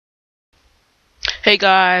Hey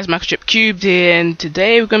guys, microchip cubed here, and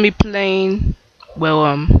today we're gonna be playing,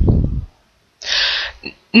 Naruto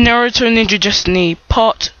Ninja Destiny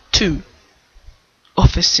Part 2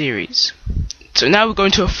 of this series. So now we're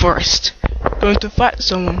going to a forest, going to fight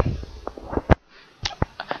someone.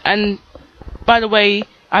 And by the way,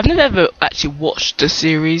 I've never ever actually watched the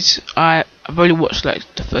series. I've only watched like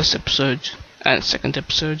the first episode and second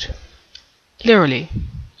episode, literally.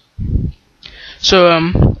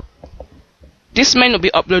 So this may not be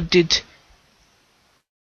uploaded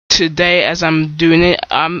today as I'm doing it.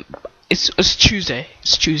 It's Tuesday.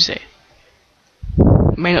 It's Tuesday.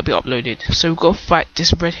 May not be uploaded. So we've got to fight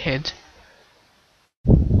this redhead.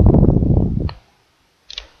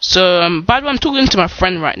 So by the way, I'm talking to my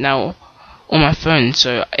friend right now on my phone.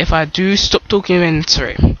 So if I do stop talking, then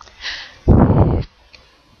sorry.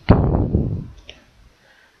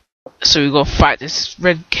 So we got to fight this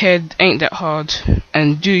redhead. Ain't that hard?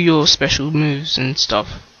 And do your special moves and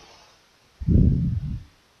stuff.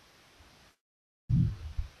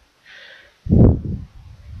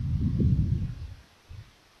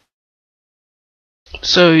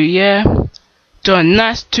 So yeah, do a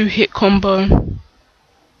nice 2-hit combo,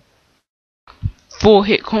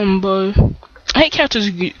 4-hit combo. I hate characters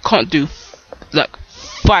who can't do like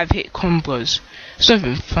 5-hit combos. It's not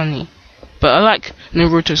even funny. But I like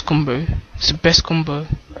Naruto's combo. It's the best combo,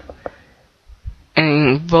 and it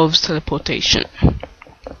involves teleportation.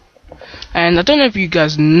 And I don't know if you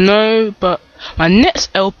guys know, but my next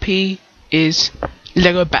LP is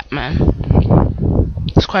Lego Batman.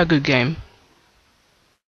 It's quite a good game.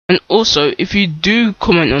 And also, if you do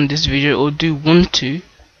comment on this video or do want to,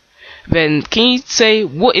 then can you say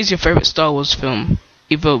what is your favorite Star Wars film?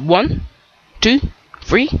 Either 1, 2,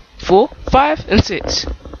 3, 4, 5, and 6.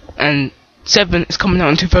 And 7 is coming out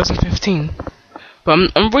in 2015.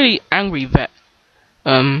 But I'm really angry that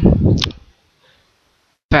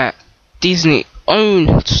Disney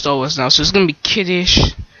own Star Wars now, so it's gonna be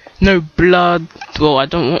kiddish, no blood. Well, I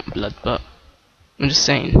don't want blood, but I'm just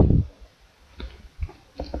saying.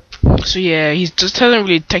 So yeah, he just hasn't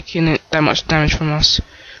really taken it that much damage from us.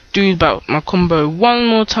 Do about my combo one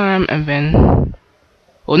more time, and then,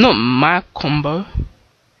 well, not my combo.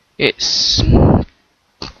 It's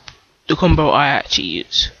the combo I actually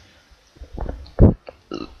use.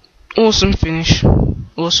 Awesome finish.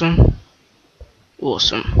 Awesome.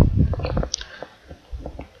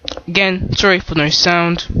 Again, sorry for no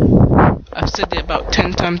sound. I've said it about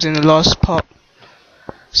 10 times in the last part.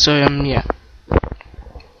 So yeah.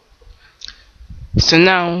 So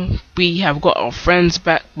now we have got our friends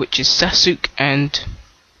back, which is Sasuke and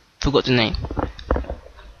forgot the name.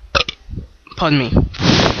 Pardon me.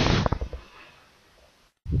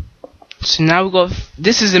 So now we got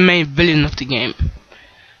this is the main villain of the game.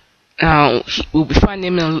 Now we'll be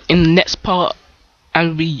finding him in the next part, and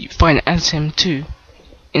we'll be fighting as him too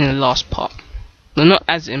in the last part. No, not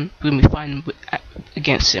as him. We'll be fighting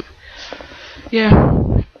against him. Yeah.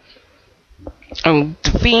 Oh,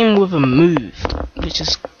 the theme with a move, which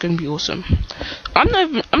is gonna be awesome. I'm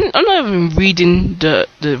not even reading the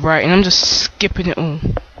writing. I'm just skipping it all,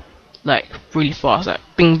 like really fast, like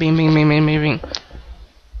bing bing bing bing bing bing bing.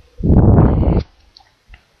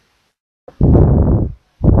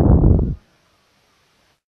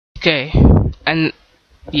 Okay, and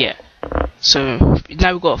yeah. So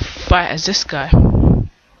now we've got to fight as this guy.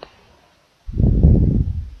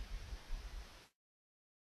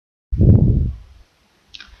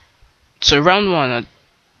 So round 1,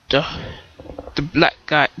 the black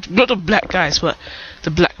guy, not the black guys, but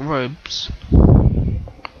the black robes.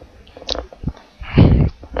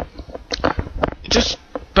 Just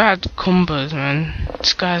bad combos, man.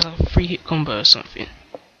 This guy's like a 3-hit combo or something.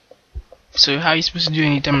 So how are you supposed to do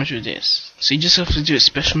any damage with this? So you just have to do a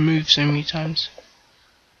special move so many times.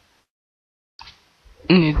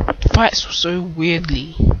 And it fights so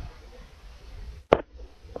weirdly.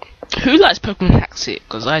 Who likes Pokemon hacks it?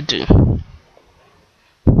 Because I do.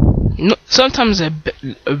 Sometimes they're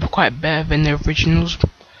quite better than the originals,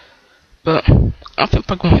 but I think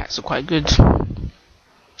Pokemon hacks are quite good.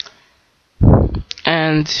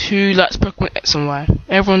 And who likes Pokemon X and Y?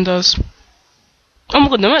 Everyone does. Oh my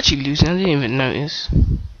god, I'm actually losing. I didn't even notice.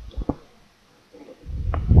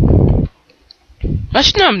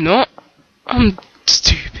 Actually, no, I'm not. I'm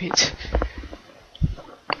stupid.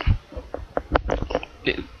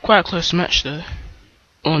 Quite a close match though,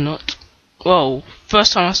 or not? Well,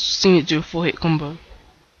 first time I've seen it do a 4-hit combo.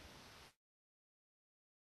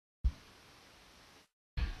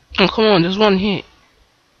 Oh come on, there's 1 hit.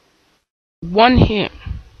 1 hit.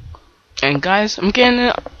 And guys, I'm getting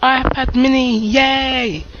an iPad mini,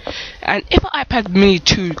 yay! And if an iPad mini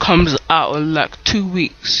 2 comes out in like 2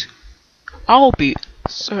 weeks, I'll be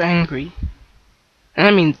so angry. And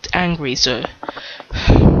I mean angry, so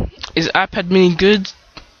is iPad mini good?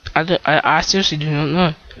 I seriously do not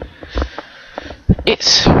know.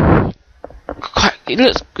 It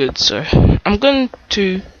looks good, so I'm gonna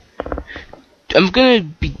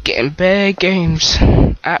be getting bare games,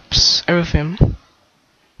 apps, everything.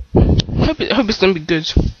 Hope it's gonna be good.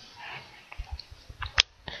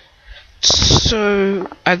 So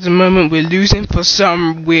at the moment we're losing for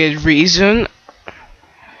some weird reason.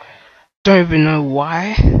 Don't even know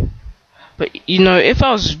why. But you know, if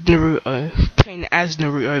I was Naruto, playing as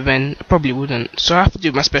Naruto, then I probably wouldn't. So I have to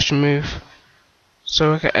do my special move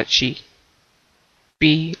so I can actually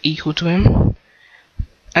be equal to him.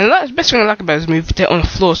 And that's the best thing I like about his move, they're on the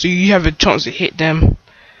floor, so you have a chance to hit them,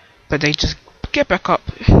 but they just get back up.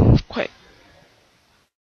 Quite.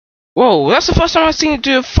 Whoa, that's the first time I've seen it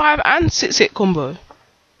do a 5 and 6 hit combo.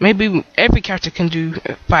 Maybe every character can do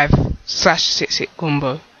a 5/6 hit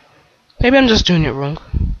combo. Maybe I'm just doing it wrong.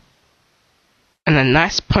 And a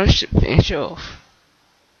nice punch to finish it off.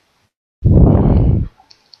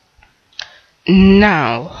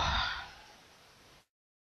 Now.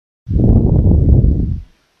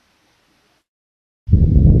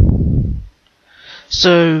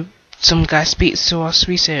 So some guy speaks to us,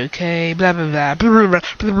 we say okay, blah blah blah blah blah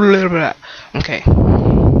blah blah blah. Okay.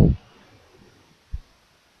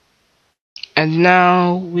 And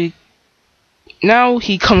now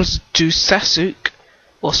he comes to Sasuke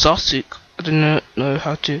or Sasuke. I don't know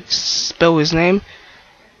how to spell his name.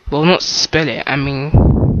 Well, not spell it, I mean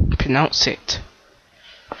pronounce it.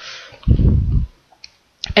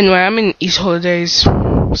 Anyway, I'm in East Holidays.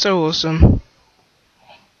 So awesome.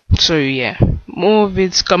 So yeah, more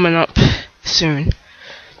vids coming up soon.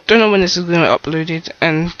 Don't know when this is going to be uploaded,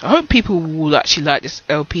 and I hope people will actually like this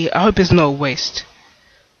LP. I hope it's not a waste.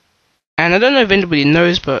 And I don't know if anybody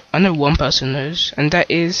knows, but I know one person knows, and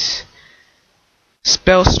that is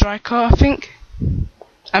Spell Striker, I think.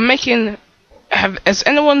 Has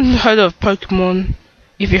anyone heard of Pokemon?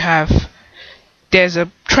 If you have, there's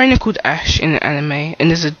a trainer called Ash in the anime, and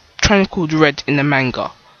there's a trainer called Red in the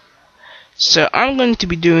manga. So I'm going to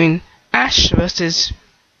be doing Ash versus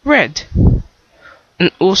Red. An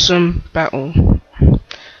awesome battle.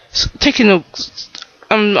 So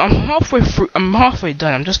I'm halfway through. I'm halfway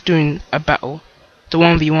done. I'm just doing a battle, the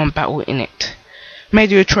 1v1 battle in it. May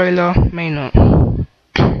do a trailer, may not.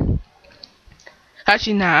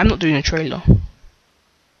 Actually, nah, I'm not doing a trailer.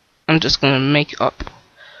 I'm just gonna make it up.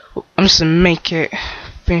 I'm just gonna make it,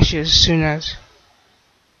 finish it as soon as.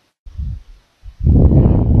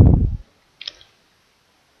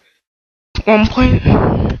 One point.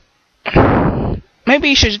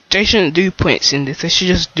 Maybe they shouldn't do points in this. They should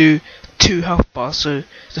just do 2 health bars. So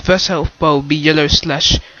the first health bar will be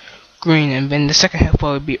yellow/green, and then the second health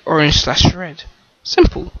bar will be orange/red.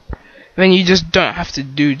 Simple. Then you just don't have to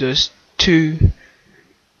do those 2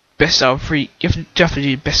 best out of 3. You have to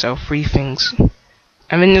do best out of 3 things,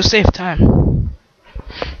 and then you'll save time.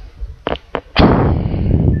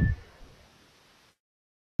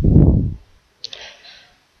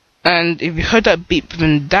 And if you heard that beep,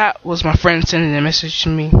 then that was my friend sending a message to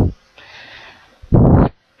me.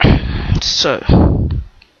 So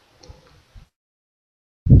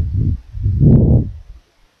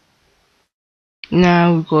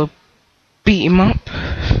now we go beat him up.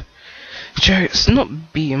 It's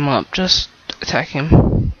not beat him up, just attack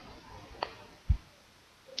him.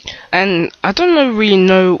 And I don't really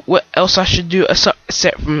know what else I should do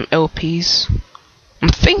except from LPs. I'm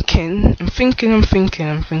thinking.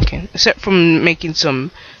 Except from making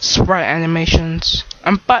some sprite animations.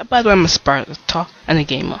 By the way, I'm a sprite and a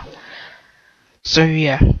gamer. So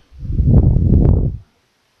yeah.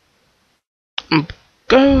 I'm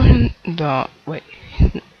going wait.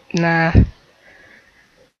 Nah.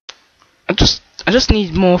 I just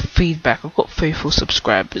need more feedback. I've got faithful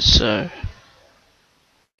subscribers, so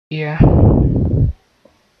yeah. I'm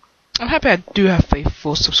happy I do have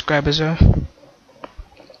faithful subscribers though.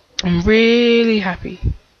 I'm really happy.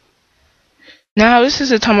 Now this is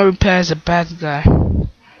the time I repair as a bad guy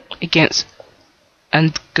against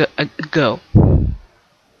a girl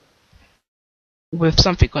with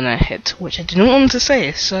something on her head, which I didn't want to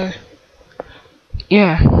say. So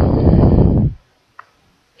yeah.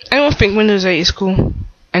 Anyone think Windows 8 is cool?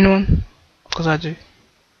 Anyone? Because I do.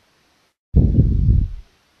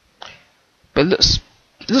 But looks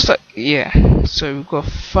like, yeah. So we've got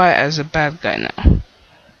to fight as a bad guy now.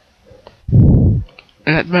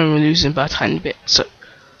 And at the moment we're losing by a tiny bit. So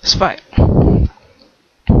let's fight.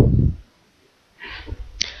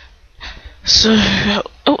 So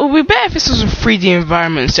it would be better if this was a 3D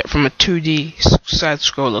environment instead from a 2D side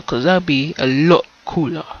scroller, because that'd be a lot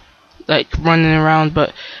cooler. Like running around,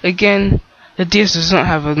 but again, the DS does not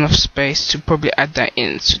have enough space to probably add that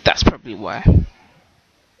in, so that's probably why.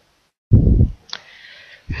 The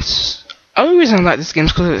only reason I like this game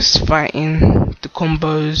is because it's fighting, the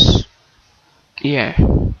combos, yeah.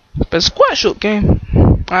 But it's quite a short game.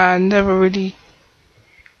 I never really.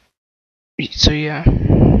 So yeah,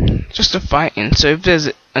 just the fighting. So if there's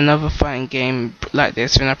another fighting game like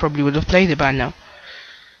this, then I probably would have played it by now.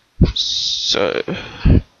 So,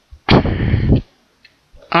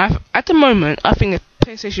 at the moment, I think the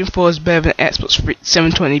PlayStation 4 is better than Xbox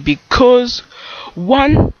 720 because,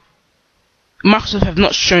 one, Microsoft have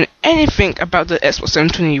not shown anything about the Xbox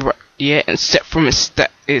 720 yet, except from its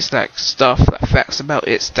like stuff, like facts about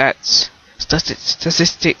its statistics.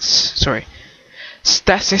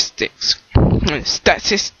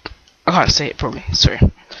 I can't say it properly. Sorry.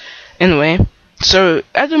 Anyway, so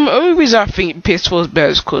the only reason I think PS4 is better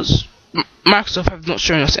is because Microsoft have not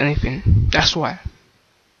shown us anything. That's why.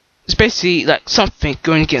 It's basically like something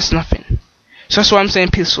going against nothing. So that's why I'm saying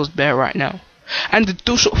PS4 is better right now. And the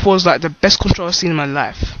DualShock 4 is like the best controller I've seen in my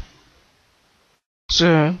life.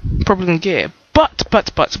 So probably gonna get it. But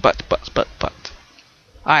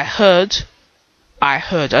I heard.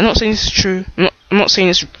 I'm not saying this is true. I'm not saying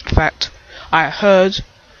this is fact. I heard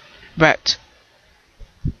that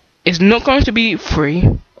it's not going to be free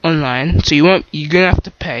online, so you're gonna have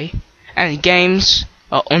to pay, and the games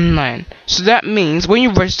are online. So that means when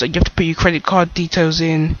you register, you have to put your credit card details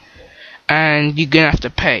in, and you're gonna have to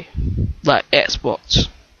pay, like Xbox.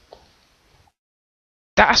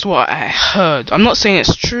 That's what I heard. I'm not saying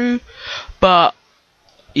it's true, but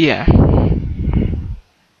yeah.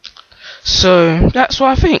 So that's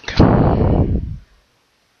what I think.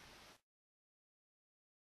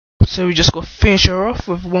 So we just gotta finish her off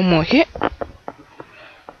with one more hit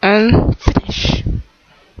and finish.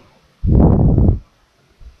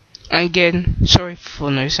 And again, sorry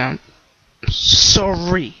for no sound.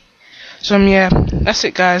 Sorry. So yeah, that's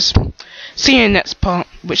it, guys. See you in the next part,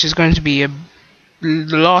 which is going to be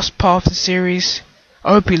the last part of the series.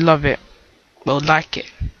 I hope you love it. Well, like it.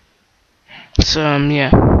 So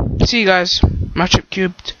yeah. See you guys. Microchip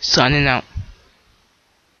Cubed signing out.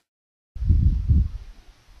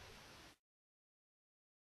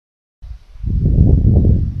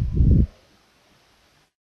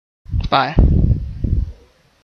 Bye.